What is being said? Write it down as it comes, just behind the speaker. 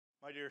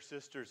My dear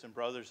sisters and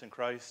brothers in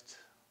Christ,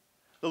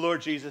 the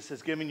Lord Jesus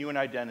has given you an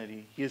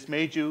identity. He has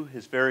made you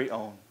his very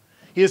own.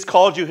 He has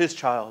called you his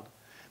child.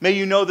 May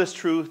you know this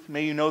truth,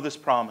 may you know this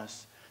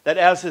promise, that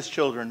as his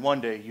children,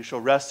 one day you shall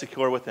rest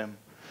secure with him.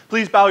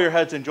 Please bow your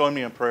heads and join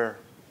me in prayer.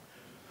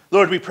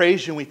 Lord, we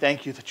praise you and we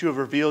thank you that you have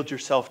revealed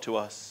yourself to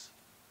us,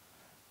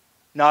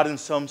 not in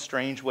some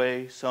strange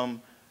way,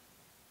 some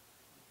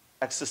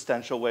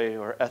existential way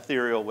or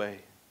ethereal way,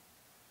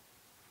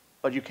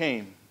 but you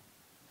came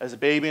as a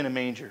baby in a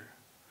manger.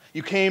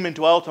 You came and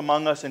dwelt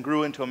among us and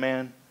grew into a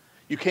man.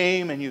 You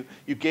came and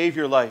you gave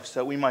your life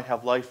so that we might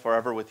have life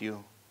forever with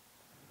you.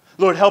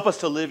 Lord, help us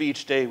to live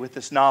each day with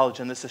this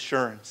knowledge and this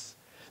assurance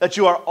that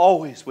you are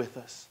always with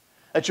us,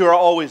 that you are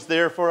always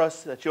there for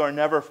us, that you are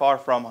never far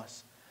from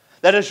us,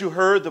 that as you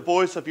heard the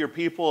voice of your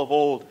people of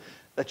old,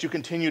 that you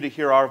continue to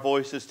hear our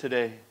voices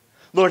today.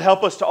 Lord,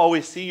 help us to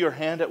always see your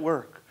hand at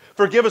work.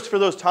 Forgive us for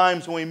those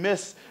times when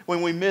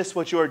we miss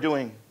what you are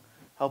doing.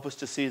 Help us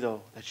to see,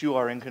 though, that you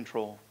are in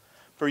control.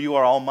 For you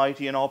are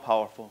almighty and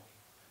all-powerful,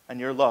 and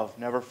your love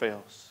never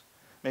fails.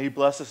 May you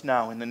bless us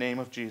now in the name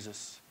of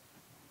Jesus.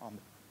 Amen.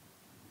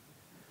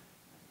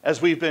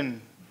 As we've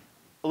been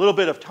a little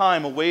bit of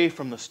time away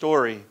from the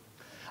story,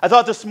 I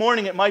thought this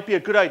morning it might be a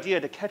good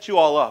idea to catch you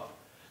all up.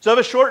 So I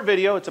have a short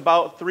video. It's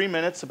about 3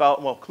 minutes,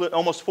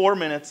 almost 4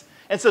 minutes.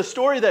 And it's a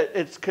story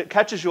that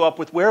catches you up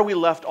with where we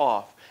left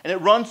off. And it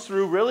runs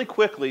through really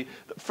quickly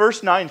the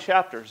first 9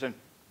 chapters. And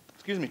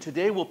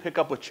today we'll pick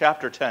up with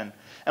chapter 10.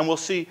 And we'll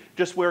see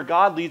just where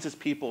God leads his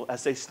people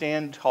as they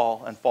stand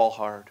tall and fall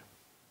hard.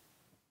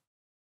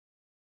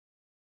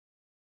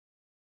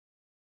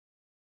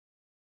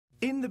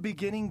 In the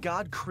beginning,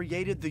 God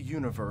created the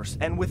universe,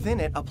 and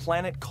within it, a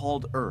planet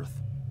called Earth.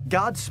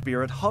 God's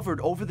Spirit hovered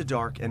over the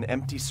dark and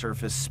empty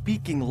surface,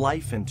 speaking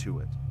life into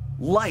it.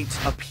 Light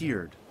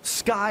appeared.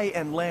 Sky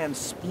and land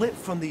split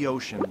from the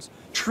oceans.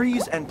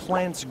 Trees and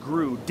plants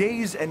grew.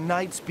 Days and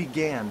nights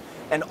began,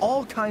 and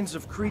all kinds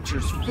of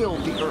creatures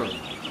filled the earth.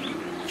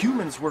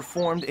 Humans were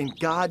formed in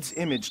God's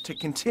image to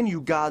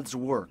continue God's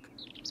work.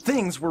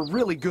 Things were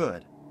really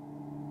good.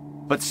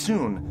 But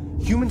soon,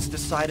 humans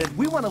decided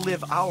we want to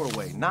live our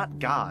way, not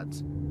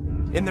God's.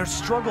 In their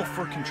struggle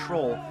for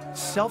control,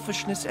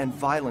 selfishness and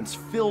violence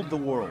filled the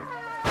world.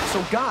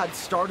 So God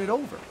started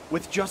over,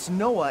 with just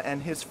Noah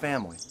and his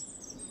family.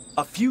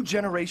 A few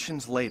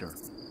generations later,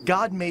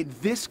 God made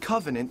this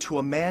covenant to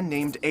a man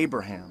named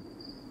Abraham.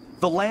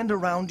 The land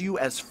around you,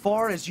 as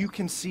far as you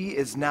can see,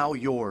 is now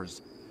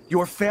yours.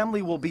 Your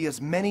family will be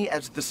as many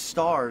as the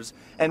stars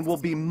and will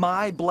be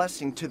my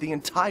blessing to the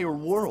entire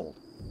world.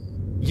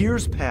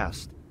 Years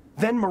passed.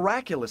 Then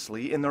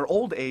miraculously, in their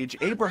old age,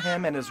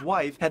 Abraham and his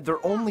wife had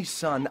their only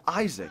son,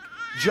 Isaac,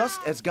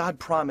 just as God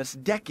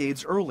promised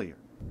decades earlier.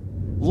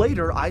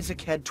 Later,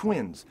 Isaac had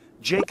twins,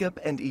 Jacob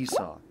and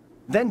Esau.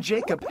 Then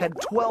Jacob had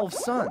 12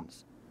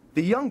 sons.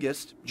 The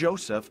youngest,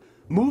 Joseph,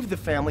 moved the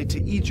family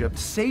to Egypt,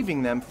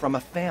 saving them from a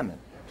famine.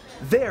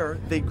 There,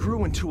 they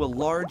grew into a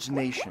large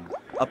nation,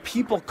 a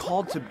people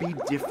called to be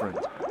different,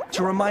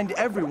 to remind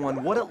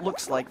everyone what it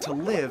looks like to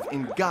live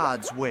in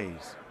God's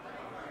ways.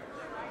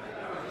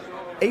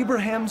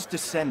 Abraham's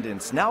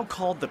descendants, now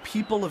called the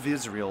people of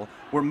Israel,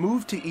 were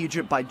moved to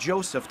Egypt by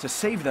Joseph to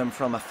save them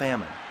from a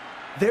famine.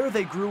 There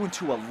they grew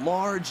into a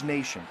large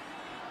nation.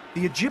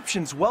 The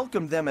Egyptians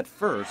welcomed them at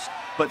first,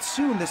 but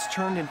soon this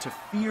turned into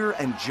fear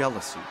and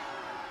jealousy.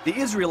 The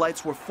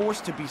Israelites were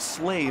forced to be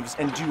slaves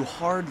and do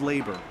hard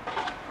labor.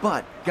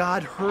 But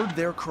God heard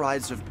their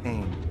cries of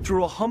pain.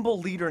 Through a humble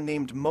leader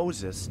named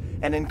Moses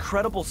and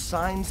incredible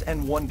signs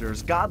and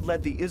wonders, God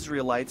led the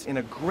Israelites in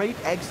a great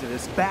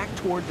exodus back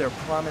toward their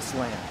promised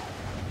land.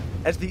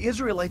 As the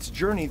Israelites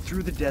journeyed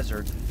through the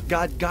desert,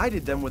 God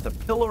guided them with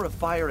a pillar of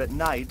fire at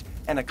night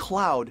and a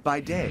cloud by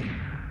day.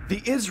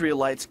 The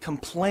Israelites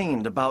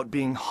complained about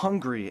being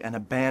hungry and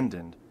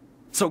abandoned.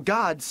 So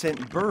God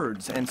sent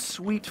birds and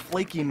sweet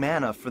flaky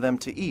manna for them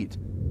to eat,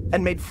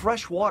 and made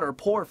fresh water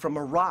pour from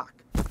a rock.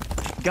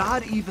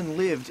 God even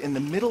lived in the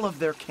middle of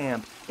their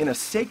camp in a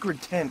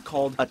sacred tent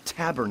called a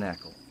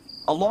tabernacle.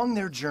 Along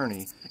their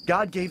journey,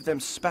 God gave them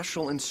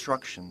special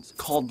instructions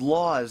called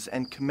laws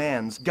and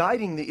commands,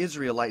 guiding the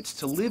Israelites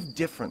to live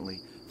differently,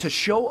 to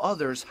show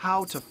others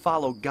how to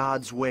follow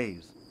God's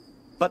ways.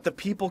 But the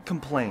people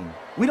complained.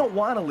 We don't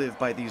want to live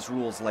by these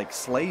rules like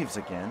slaves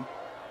again.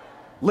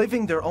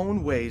 Living their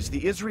own ways,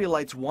 the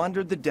Israelites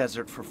wandered the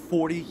desert for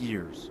 40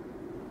 years.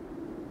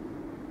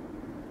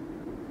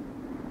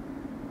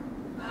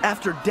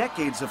 After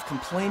decades of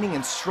complaining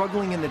and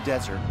struggling in the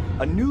desert,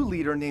 a new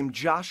leader named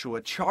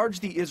Joshua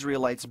charged the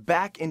Israelites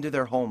back into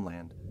their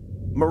homeland.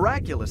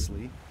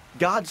 Miraculously,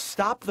 God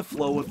stopped the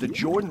flow of the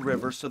Jordan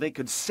River so they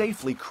could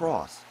safely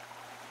cross.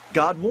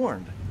 God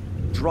warned,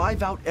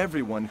 "Drive out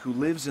everyone who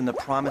lives in the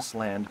promised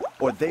land,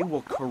 or they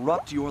will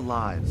corrupt your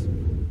lives."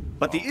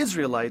 But the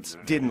Israelites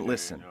didn't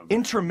listen,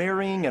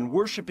 intermarrying and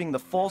worshiping the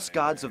false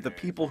gods of the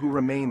people who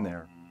remained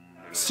there.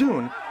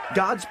 Soon,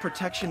 God's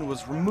protection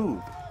was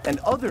removed, and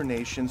other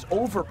nations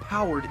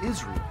overpowered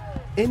Israel.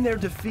 In their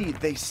defeat,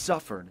 they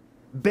suffered,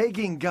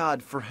 begging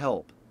God for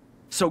help.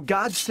 So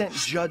God sent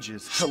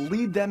judges to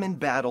lead them in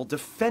battle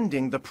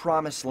defending the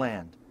promised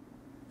land.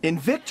 In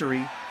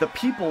victory, the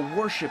people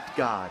worshiped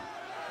God,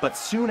 but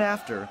soon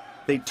after,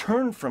 they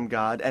turned from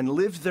God and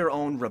lived their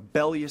own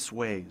rebellious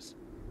ways.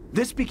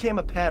 This became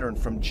a pattern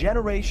from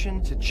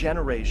generation to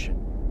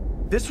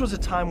generation. This was a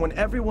time when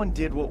everyone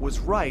did what was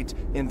right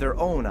in their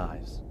own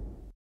eyes.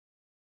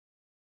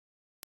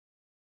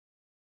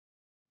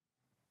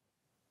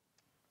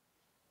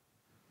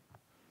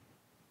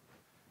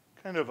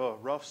 Kind of a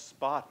rough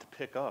spot to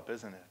pick up,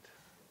 isn't it?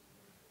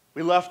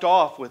 We left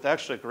off with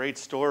actually a great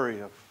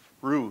story of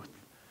Ruth.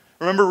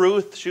 Remember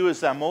Ruth? She was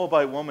that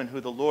Moabite woman who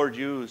the Lord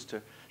used.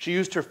 She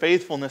used her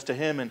faithfulness to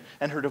him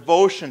and her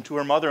devotion to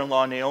her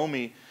mother-in-law,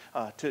 Naomi,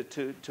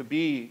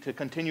 to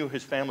continue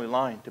his family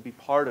line, to be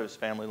part of his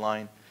family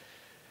line.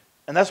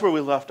 And that's where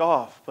we left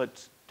off.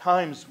 But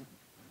times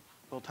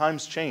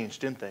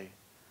changed, didn't they?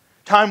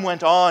 Time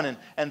went on,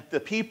 and the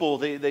people,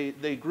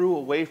 they grew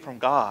away from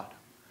God.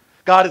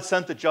 God had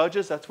sent the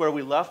judges. That's where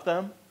we left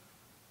them.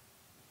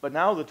 But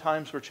now the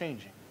times were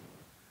changing.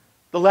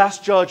 The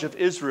last judge of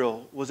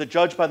Israel was a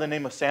judge by the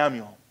name of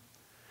Samuel.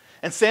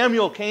 And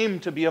Samuel came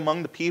to be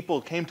among the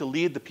people, came to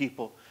lead the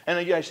people.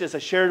 And as I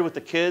shared with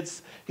the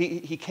kids,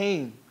 he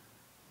came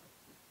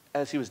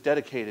as he was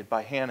dedicated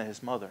by Hannah,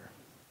 his mother.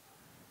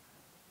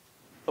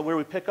 But where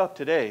we pick up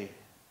today,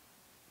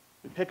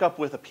 we pick up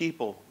with a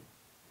people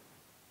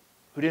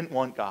who didn't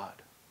want God.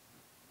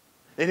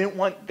 They didn't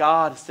want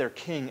God as their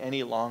king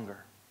any longer.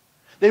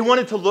 They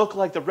wanted to look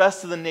like the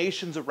rest of the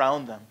nations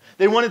around them.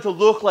 They wanted to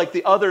look like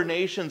the other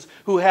nations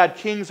who had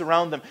kings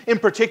around them, in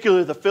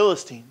particular the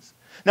Philistines.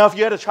 Now, if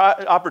you had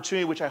an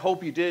opportunity, which I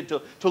hope you did,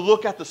 to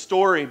look at the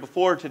story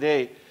before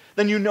today,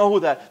 then you know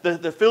that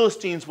the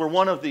Philistines were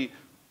one of the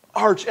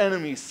arch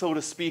enemies, so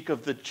to speak,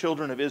 of the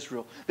children of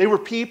Israel. They were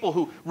people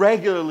who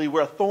regularly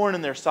were a thorn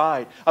in their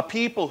side, a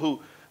people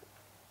who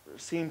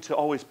seemed to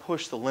always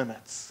push the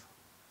limits.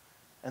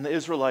 And the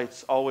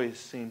Israelites always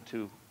seemed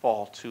to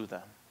fall to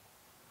them.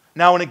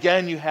 Now and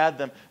again you had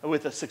them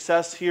with a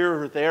success here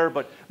or there,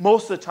 but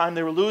most of the time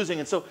they were losing.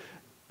 And so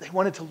they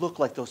wanted to look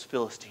like those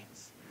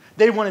Philistines.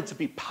 They wanted to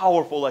be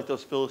powerful like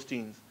those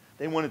Philistines.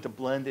 They wanted to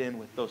blend in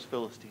with those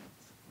Philistines.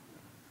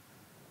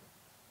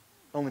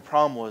 The only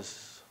problem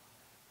was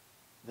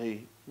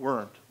they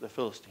weren't the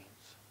Philistines.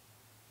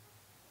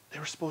 They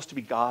were supposed to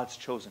be God's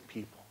chosen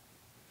people.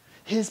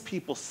 His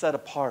people set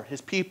apart.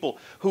 His people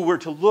who were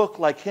to look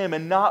like him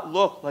and not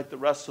look like the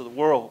rest of the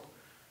world.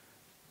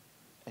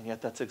 And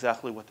yet that's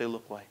exactly what they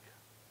look like.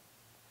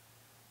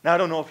 Now I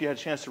don't know if you had a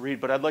chance to read,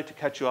 but I'd like to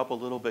catch you up a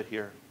little bit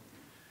here.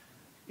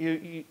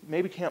 You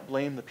maybe can't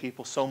blame the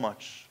people so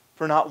much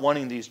for not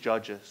wanting these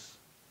judges.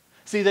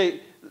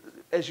 See,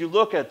 as you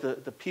look at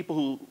the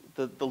people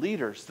the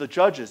leaders, the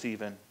judges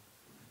even,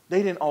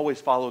 they didn't always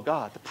follow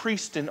God. The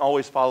priests didn't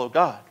always follow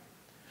God.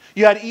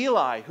 You had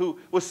Eli, who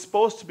was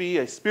supposed to be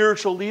a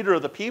spiritual leader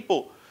of the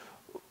people,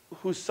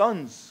 whose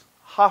sons,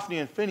 Hophni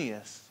and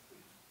Phinehas,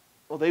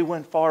 well, they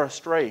went far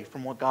astray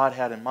from what God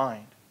had in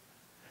mind.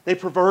 They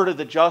perverted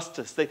the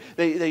justice.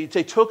 They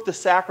took the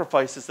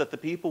sacrifices that the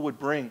people would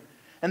bring,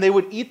 and they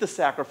would eat the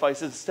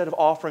sacrifices instead of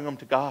offering them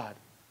to God.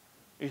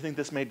 You think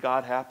this made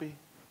God happy?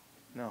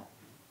 No.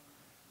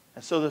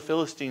 And so the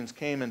Philistines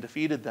came and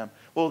defeated them.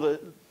 Well, the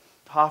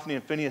Hophni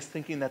and Phinehas,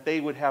 thinking that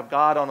they would have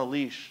God on a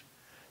leash,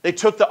 they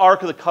took the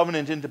Ark of the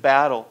Covenant into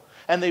battle,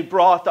 and they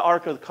brought the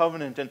Ark of the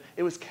Covenant, and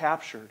it was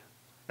captured.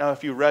 Now,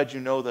 if you read, you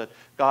know that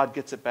God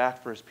gets it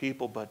back for his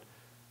people, but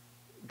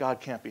God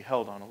can't be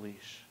held on a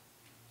leash.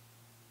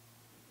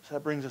 So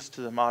that brings us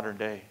to the modern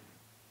day.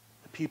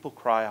 The people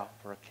cry out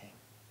for a king.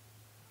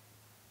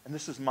 And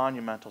this is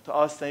monumental. To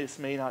us, this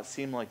may not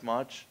seem like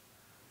much,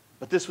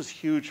 but this was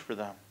huge for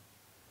them,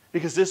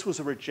 because this was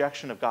a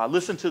rejection of God.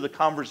 Listen to the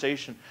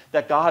conversation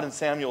that God and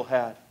Samuel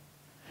had.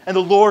 And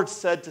the Lord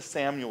said to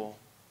Samuel,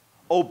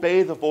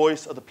 "Obey the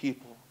voice of the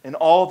people in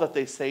all that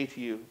they say to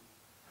you,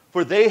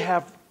 for they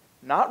have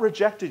not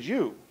rejected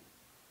you,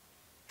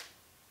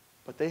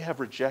 but they have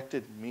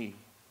rejected me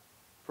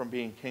from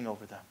being king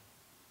over them."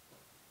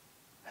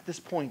 At this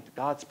point,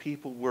 God's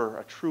people were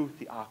a true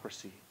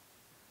theocracy.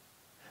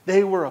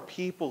 They were a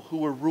people who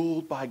were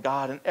ruled by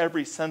God in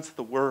every sense of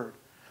the word,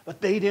 but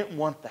they didn't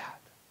want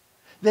that.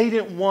 They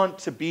didn't want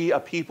to be a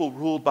people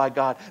ruled by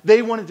God.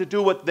 They wanted to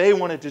do what they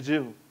wanted to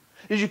do.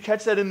 Did you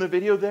catch that in the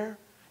video there?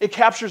 It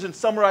captures and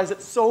summarizes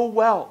it so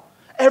well.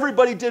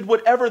 Everybody did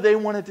whatever they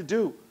wanted to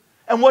do.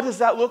 And what does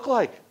that look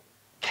like?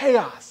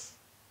 Chaos.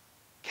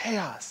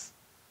 Chaos.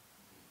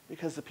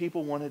 Because the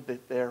people wanted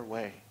it their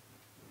way.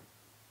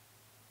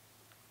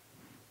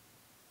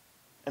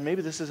 And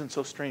maybe this isn't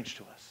so strange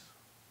to us,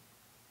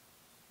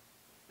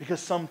 because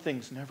some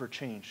things never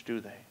change, do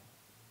they?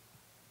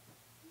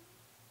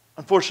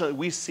 Unfortunately,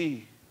 we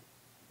see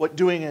what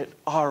doing it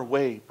our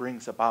way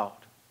brings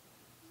about.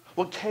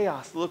 What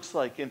chaos looks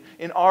like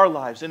in our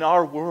lives, in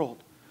our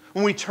world,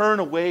 when we turn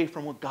away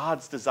from what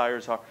God's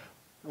desires are,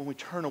 when we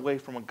turn away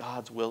from what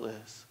God's will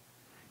is.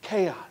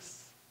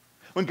 Chaos.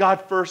 When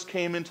God first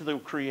came into the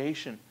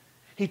creation,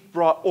 he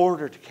brought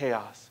order to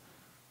chaos.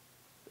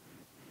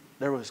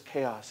 there was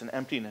chaos and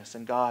emptiness,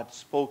 and God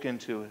spoke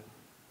into it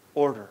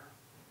order.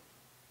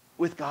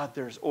 With God,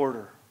 there's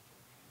order.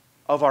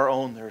 Of our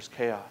own, there's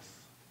chaos.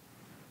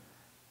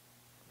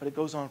 But it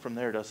goes on from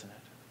there, doesn't it?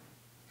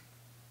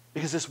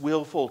 Because this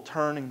willful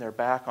turning their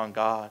back on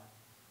God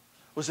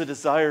was a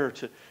desire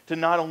to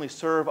not only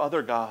serve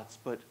other gods,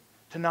 but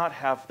to not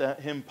have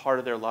Him part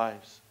of their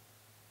lives.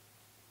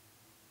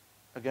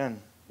 Again,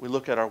 we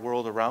look at our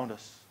world around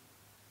us,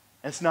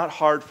 and it's not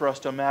hard for us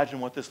to imagine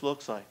what this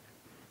looks like.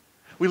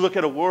 We look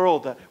at a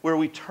world where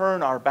we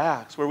turn our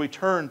backs, where we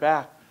turn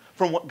back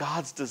from what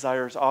God's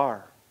desires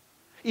are.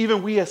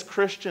 Even we as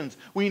Christians,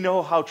 we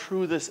know how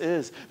true this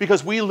is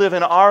because we live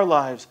in our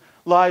lives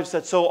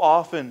that so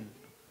often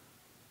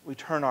we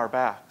turn our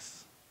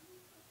backs.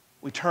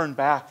 We turn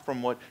back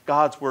from what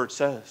God's Word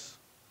says.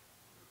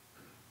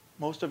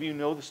 Most of you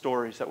know the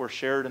stories that were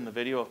shared in the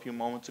video a few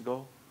moments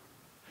ago.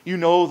 You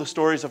know the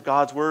stories of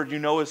God's Word. You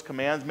know His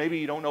commands. Maybe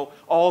you don't know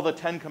all the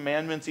 10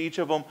 commandments, each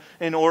of them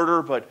in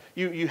order, but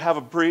you have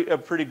a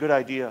pretty good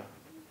idea.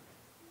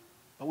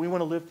 But we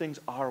want to live things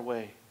our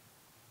way.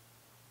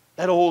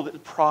 That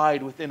old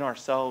pride within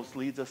ourselves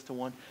leads us to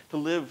want to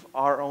live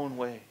our own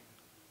way.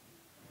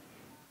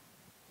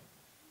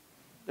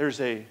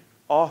 There's a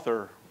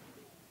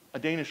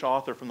Danish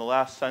author from the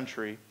last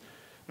century,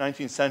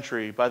 19th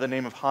century, by the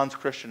name of Hans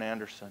Christian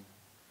Andersen.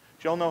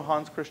 Do you all know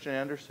Hans Christian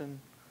Andersen?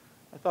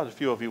 I thought a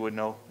few of you would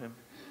know him.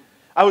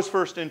 I was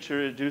first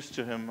introduced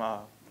to him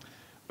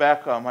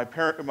back.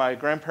 My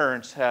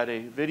grandparents had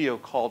a video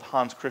called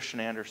Hans Christian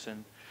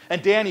Andersen,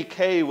 and Danny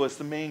Kaye was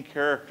the main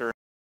character.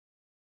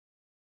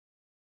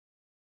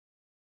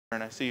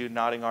 And I see you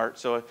nodding, Art,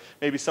 so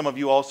maybe some of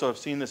you also have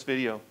seen this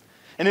video.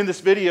 And in this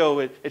video,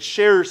 it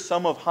shares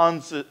some of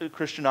Hans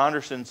Christian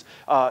Andersen's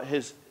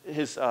his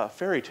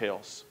fairy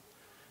tales.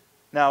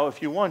 Now,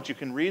 if you want, you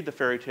can read the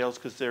fairy tales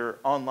because they're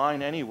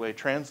online anyway,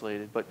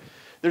 translated. But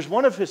there's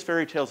one of his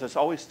fairy tales that's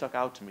always stuck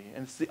out to me,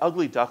 and it's the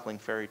Ugly Duckling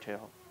fairy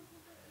tale.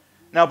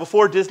 Now,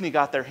 before Disney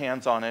got their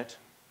hands on it,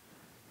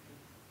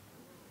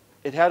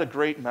 it had a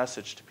great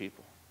message to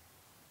people.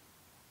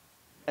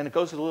 And it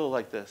goes a little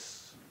like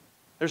this.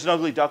 There's an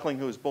ugly duckling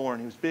who was born.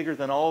 He was bigger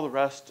than all the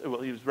rest.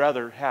 Well, he was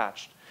rather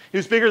hatched. He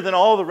was bigger than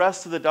all the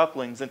rest of the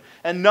ducklings.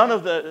 And none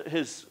of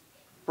his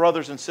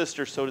brothers and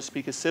sisters, so to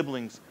speak, his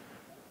siblings,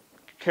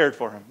 cared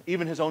for him.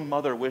 Even his own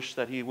mother wished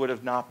that he would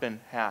have not been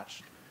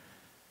hatched.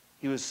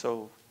 He was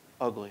so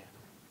ugly.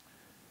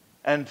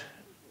 And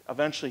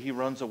eventually he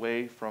runs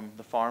away from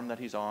the farm that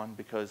he's on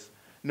because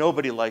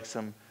nobody likes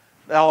him.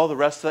 All the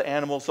rest of the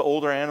animals, the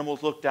older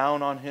animals, look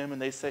down on him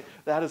and they say,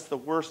 that is the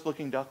worst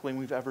looking duckling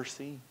we've ever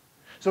seen.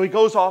 So he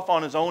goes off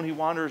on his own, he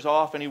wanders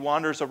off and he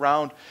wanders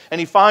around and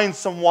he finds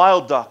some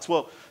wild ducks.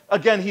 Well,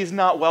 again, he's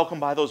not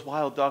welcomed by those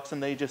wild ducks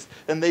and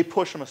they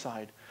push him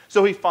aside.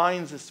 So he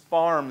finds this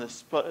farm,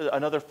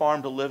 another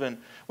farm to live in,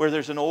 where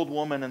there's an old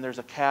woman and there's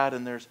a cat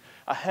and there's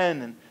a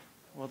hen. And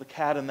well, the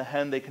cat and the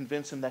hen, they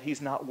convince him that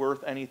he's not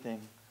worth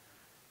anything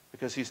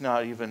because he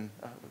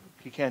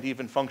can't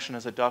even function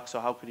as a duck, so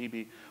how could he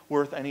be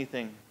worth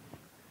anything?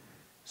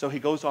 So he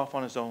goes off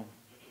on his own.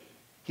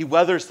 He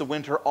weathers the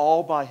winter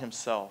all by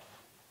himself.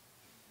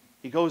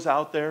 He goes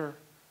out there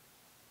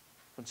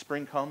when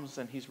spring comes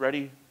and he's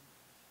ready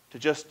to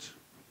just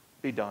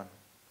be done.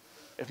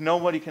 If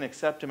nobody can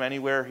accept him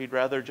anywhere, he'd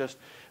rather just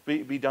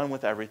be done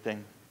with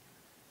everything.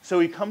 So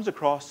he comes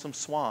across some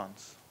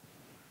swans.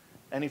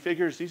 And he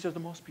figures these are the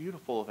most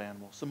beautiful of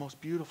animals, the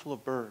most beautiful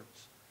of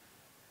birds.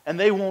 And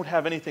they won't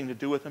have anything to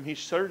do with him, he's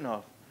certain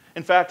of.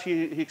 In fact,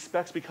 he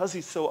expects, because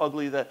he's so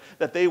ugly, that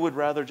they would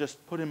rather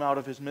just put him out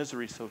of his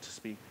misery, so to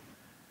speak.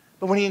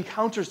 But when he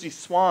encounters these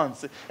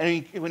swans,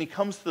 and when he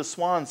comes to the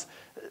swans,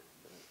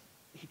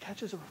 he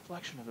catches a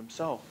reflection of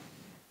himself.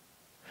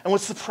 And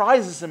what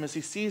surprises him as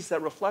he sees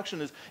that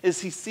reflection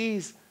is he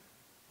sees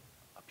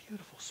a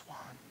beautiful swan.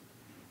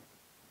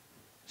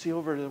 See,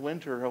 over the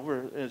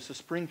winter, as the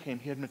spring came,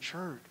 he had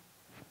matured.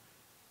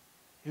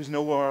 He was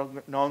no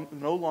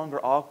longer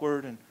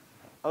awkward and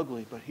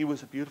ugly, but he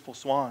was a beautiful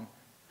swan.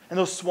 And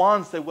those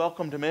swans, they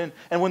welcomed him in.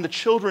 And when the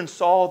children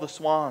saw the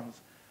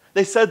swans,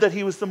 they said that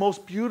he was the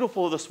most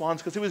beautiful of the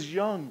swans because he was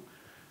young.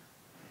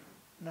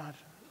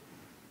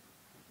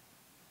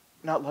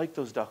 Not like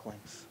those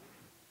ducklings.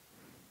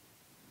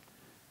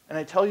 And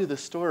I tell you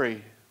this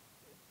story,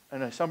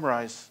 and I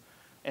summarize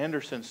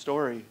Andersen's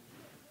story,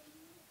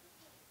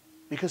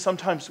 because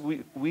sometimes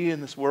we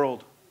in this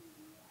world,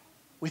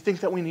 we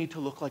think that we need to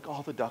look like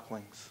all the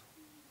ducklings.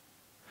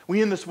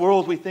 We in this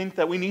world, we think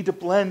that we need to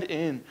blend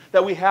in,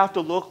 that we have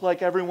to look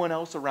like everyone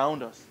else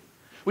around us.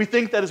 We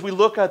think that as we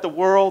look at the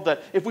world,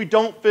 that if we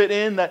don't fit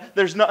in, that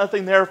there's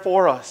nothing there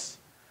for us.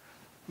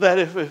 That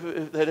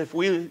if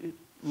we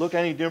look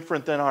any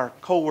different than our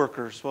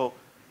coworkers, well,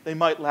 they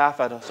might laugh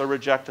at us or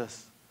reject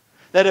us.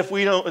 That if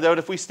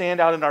we stand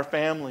out in our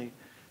family,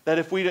 that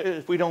if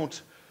we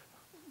don't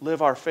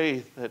live our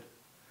faith, that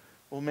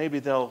well, maybe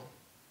they'll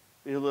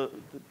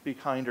be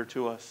kinder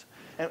to us.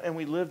 And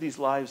we live these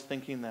lives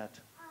thinking that,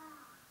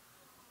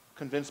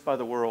 convinced by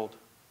the world,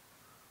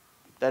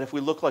 that if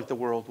we look like the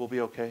world, we'll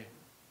be okay.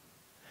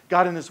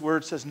 God in His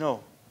Word says,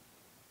 no.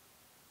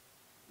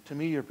 To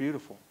me, you're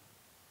beautiful.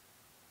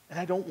 And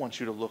I don't want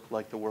you to look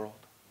like the world.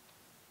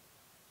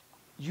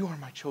 You are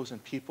my chosen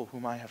people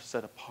whom I have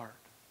set apart.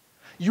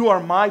 You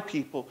are my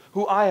people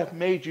who I have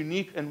made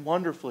unique and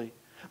wonderfully.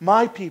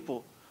 My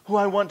people who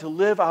I want to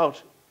live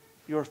out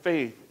your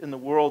faith in the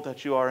world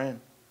that you are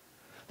in.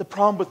 The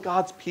problem with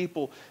God's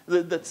people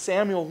that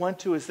Samuel went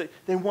to is that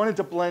they wanted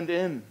to blend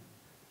in.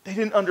 They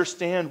didn't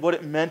understand what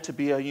it meant to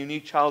be a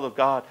unique child of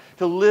God,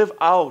 to live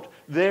out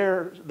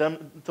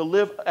to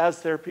live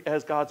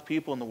as God's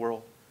people in the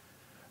world.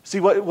 See,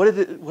 what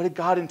did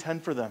God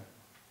intend for them?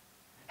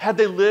 Had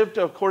they lived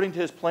according to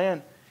His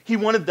plan, He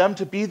wanted them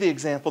to be the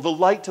example, the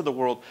light to the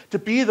world, to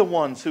be the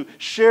ones who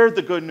shared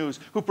the good news,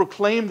 who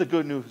proclaimed the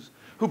good news,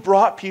 who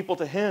brought people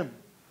to Him.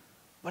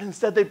 But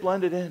instead they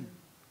blended in.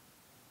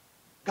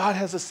 God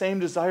has the same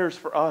desires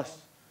for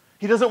us.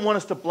 He doesn't want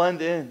us to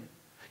blend in.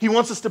 He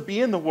wants us to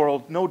be in the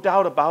world, no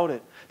doubt about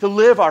it. To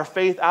live our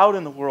faith out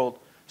in the world,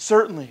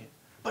 certainly.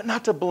 But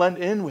not to blend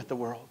in with the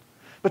world,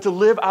 but to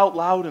live out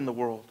loud in the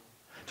world.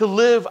 To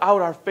live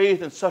out our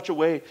faith in such a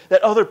way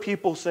that other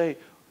people say,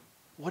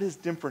 what is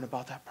different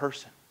about that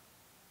person?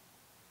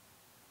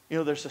 You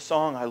know, there's a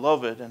song, I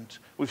love it, and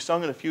we've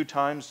sung it a few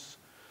times,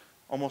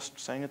 almost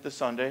sang it this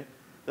Sunday.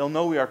 They'll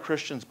know we are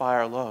Christians by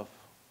our love.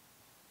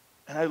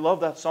 And I love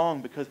that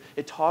song because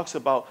it talks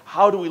about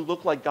how do we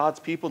look like God's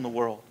people in the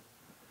world.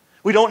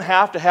 We don't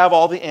have to have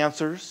all the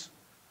answers.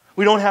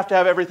 We don't have to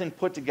have everything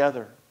put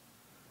together.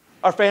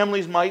 Our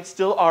families might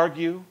still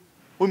argue.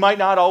 We might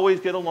not always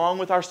get along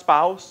with our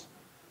spouse.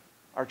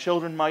 Our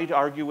children might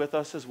argue with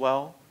us as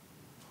well.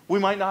 We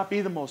might not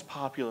be the most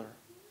popular.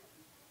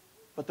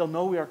 But they'll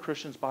know we are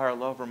Christians by our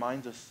love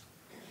reminds us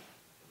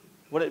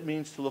what it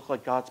means to look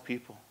like God's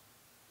people.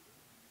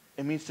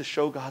 It means to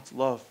show God's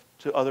love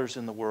to others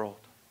in the world.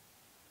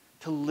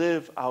 To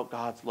live out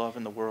God's love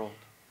in the world.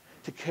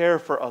 To care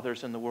for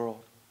others in the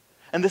world.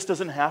 And this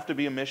doesn't have to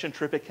be a mission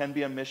trip. It can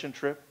be a mission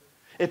trip.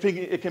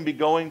 It can be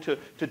going to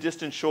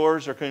distant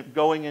shores or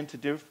going into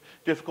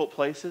difficult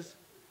places.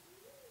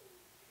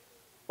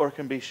 Or it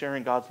can be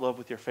sharing God's love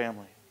with your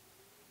family.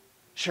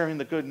 Sharing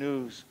the good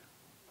news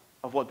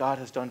of what God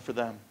has done for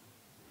them.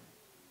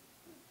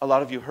 A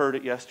lot of you heard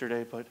it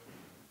yesterday, but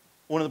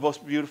one of the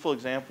most beautiful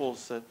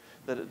examples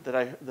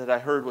that I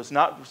heard was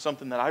not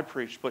something that I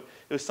preached, but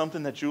it was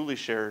something that Julie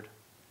shared.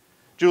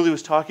 Julie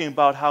was talking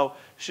about how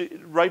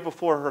right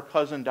before her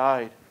cousin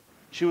died,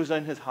 she was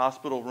in his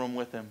hospital room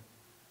with him.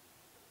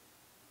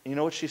 And you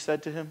know what she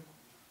said to him?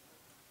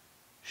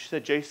 She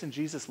said, Jason,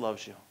 Jesus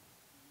loves you.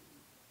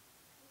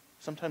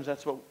 Sometimes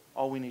that's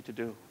all we need to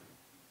do,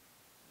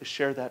 is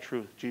share that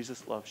truth.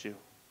 Jesus loves you.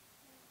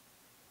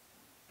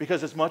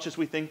 Because as much as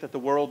we think that the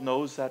world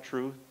knows that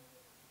truth,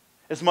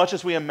 as much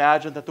as we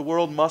imagine that the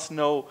world must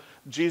know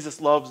Jesus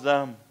loves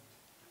them,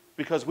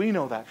 because we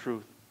know that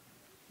truth,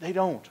 they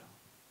don't.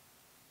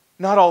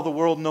 Not all the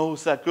world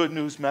knows that good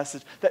news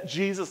message, that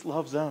Jesus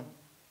loves them.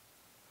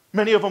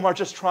 Many of them are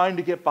just trying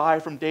to get by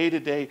from day to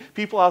day.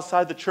 People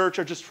outside the church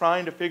are just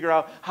trying to figure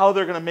out how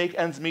they're going to make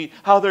ends meet,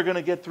 how they're going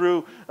to get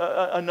through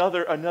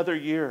another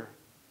year.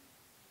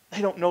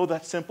 They don't know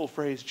that simple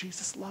phrase,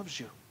 Jesus loves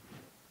you.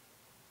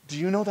 Do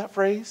you know that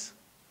phrase?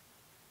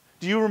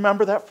 Do you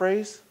remember that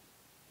phrase?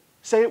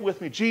 Say it with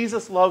me.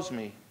 Jesus loves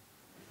me.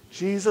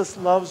 Jesus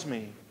loves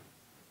me.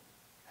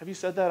 Have you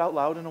said that out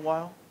loud in a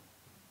while?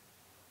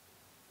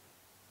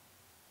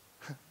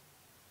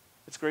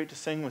 It's great to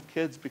sing with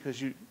kids because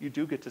you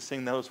do get to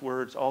sing those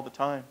words all the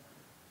time.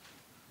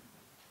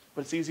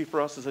 But it's easy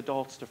for us as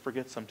adults to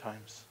forget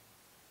sometimes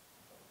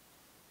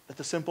that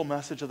the simple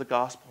message of the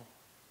gospel,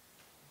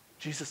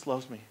 Jesus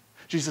loves me.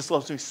 Jesus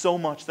loves me so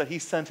much that He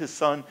sent His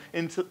Son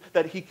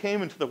that He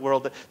came into the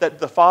world, that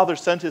the Father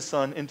sent His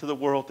Son into the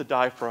world to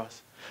die for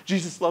us.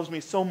 Jesus loves me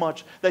so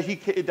much that He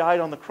died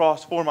on the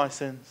cross for my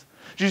sins.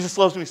 Jesus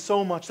loves me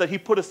so much that He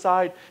put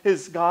aside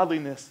His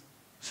godliness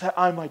so that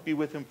I might be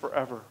with Him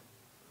forever.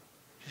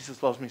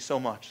 Jesus loves me so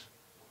much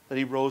that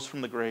He rose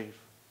from the grave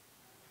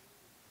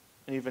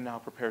and even now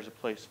prepares a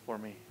place for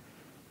me.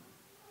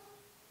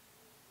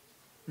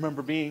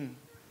 Remember, being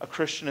a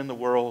Christian in the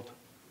world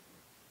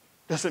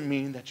doesn't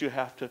mean that you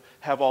have to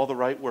have all the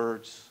right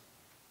words,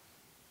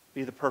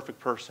 be the perfect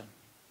person.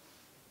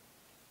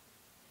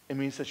 It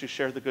means that you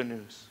share the good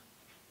news.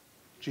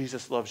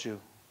 Jesus loves you.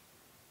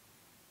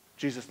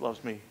 Jesus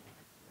loves me.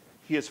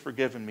 He has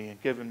forgiven me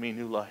and given me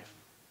new life.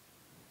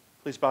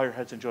 Please bow your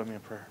heads and join me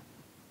in prayer.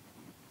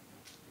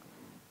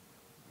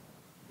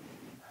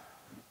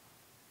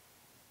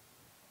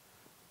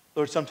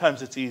 Lord,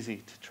 sometimes it's easy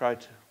to try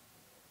to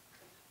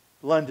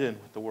blend in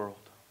with the world.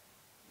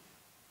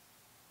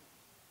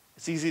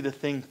 It's easy to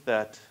think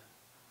that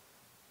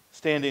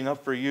standing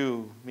up for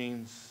you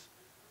means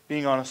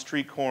being on a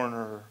street corner,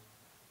 or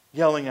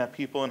yelling at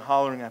people and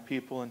hollering at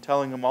people and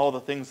telling them all the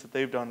things that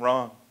they've done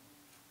wrong.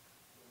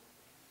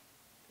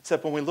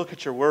 Except when we look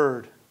at your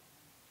word,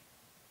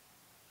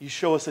 you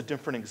show us a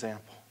different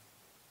example.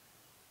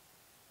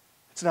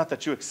 It's not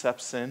that you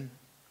accept sin.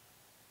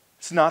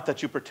 It's not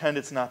that you pretend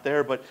it's not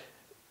there, but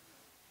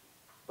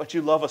But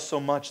you love us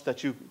so much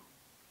that you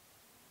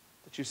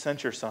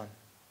sent your Son.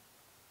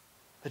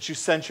 That you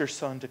sent your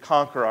Son to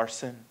conquer our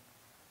sin.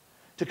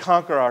 To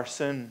conquer our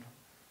sin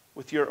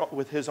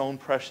with his own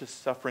precious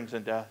sufferings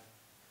and death.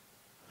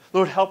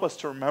 Lord, help us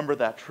to remember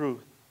that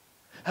truth.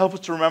 Help us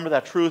to remember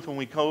that truth when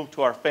we go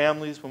to our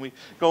families, when we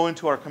go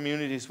into our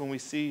communities, when we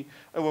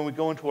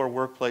go into our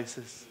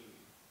workplaces.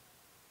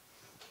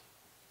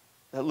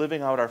 That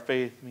living out our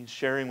faith means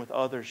sharing with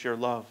others your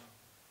love,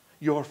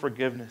 your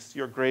forgiveness,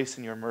 your grace,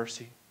 and your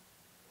mercy.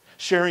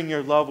 Sharing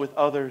your love with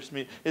others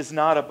is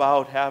not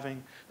about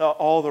having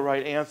all the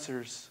right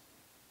answers,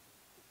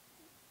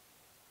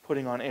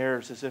 putting on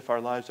airs as if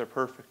our lives are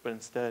perfect, but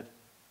instead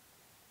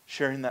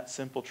sharing that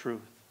simple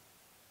truth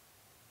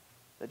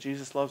that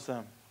Jesus loves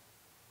them,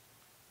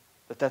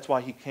 that's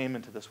why he came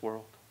into this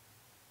world,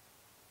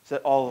 so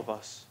that all of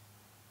us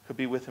could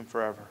be with him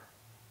forever.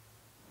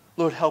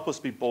 Lord, help us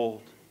be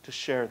bold to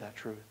share that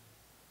truth.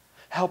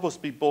 Help us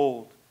be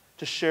bold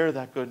to share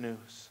that good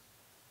news.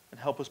 And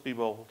help us be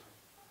bold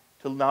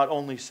to not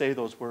only say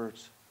those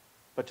words,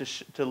 but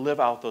to live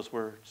out those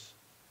words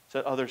so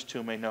that others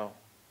too may know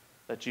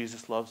that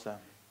Jesus loves them.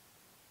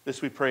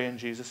 This we pray in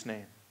Jesus'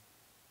 name.